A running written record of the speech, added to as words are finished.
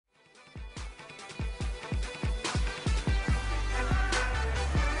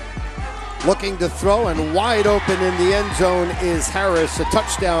looking to throw, and wide open in the end zone is Harris. A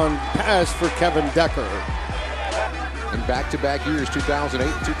touchdown pass for Kevin Decker. In back-to-back years,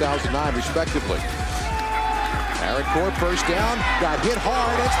 2008 and 2009, respectively. Aaron Court first down, got hit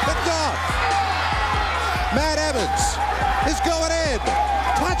hard, it's picked off. Matt Evans is going in.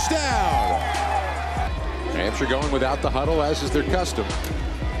 Touchdown! Hampshire going without the huddle, as is their custom.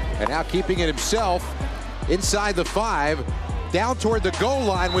 And now keeping it himself inside the 5, down toward the goal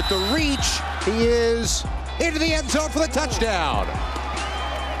line with the reach. He is into the end zone for the touchdown.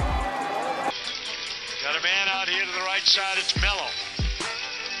 Got a man out here to the right side, it's Mello.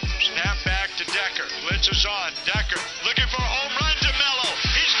 Snap back to Decker. Blitz is on. Decker looking for a home run to Mello.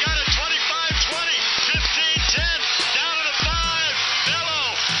 He's got it 25-20, 15-10, down to the 5.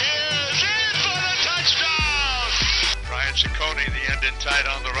 Mello is in for the touchdown. Brian Ciccone, the end in tight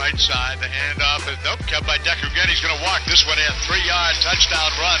on the right side. The handoff is kept by Decker again. He's going to walk this one in. 3-yard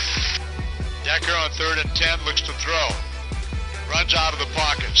touchdown run. Decker on 3rd and 10 looks to throw. Runs out of the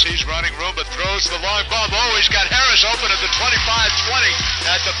pocket, sees running room, but throws the long ball. Oh, he's got Harris open at the 25-20,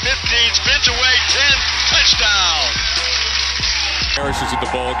 at the 15, spins away, 10, touchdown. Harris is in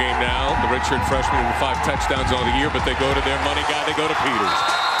the ball game now. The redshirt freshman with 5 touchdowns on the year, but they go to their money guy. They go to Peters.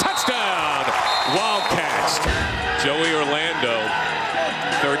 Touchdown, Wildcats. Joey Orlando.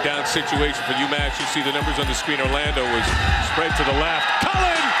 3rd down situation for UMass. You see the numbers on the screen. Orlando was spread to the left.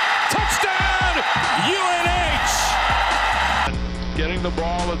 Cullen, touchdown, UNH. Getting the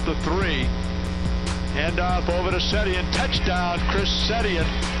ball at the 3. Handoff over to Setian. Touchdown, Chris Setian.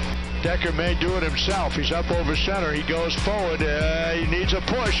 Decker may do it himself. He's up over center. He goes forward. He needs a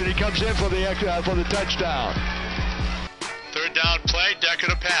push, and he comes in for the touchdown. 3rd down play. Decker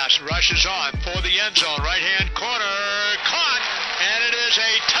to pass. Rushes on for the end zone. Right-hand corner. Caught. And it is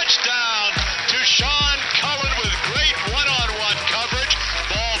a touchdown to Sean Cullen with great one-on-one coverage.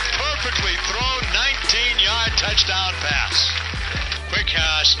 Ball perfectly thrown. 19-yard touchdown pass. Quick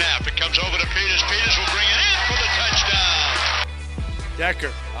snap. It comes over to Peters. Peters will bring it in for the touchdown.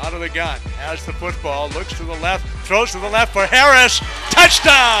 Decker out of the gun. Has the football. Looks to the left. Throws to the left for Harris.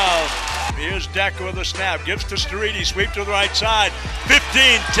 Touchdown! Here's Decker with the snap. Gives to Staridi. Sweep to the right side.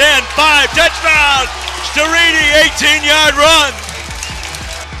 15, 10, 5. Touchdown! Staridi, 18-yard run.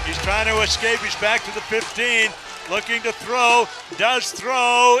 He's trying to escape. He's back to the 15. Looking to throw. Does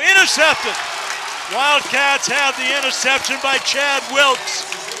throw. Intercepted. Wildcats have the interception by Chad Wilkes,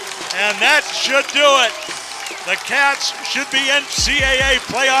 and that should do it. The Cats should be NCAA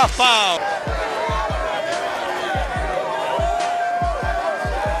playoff bound.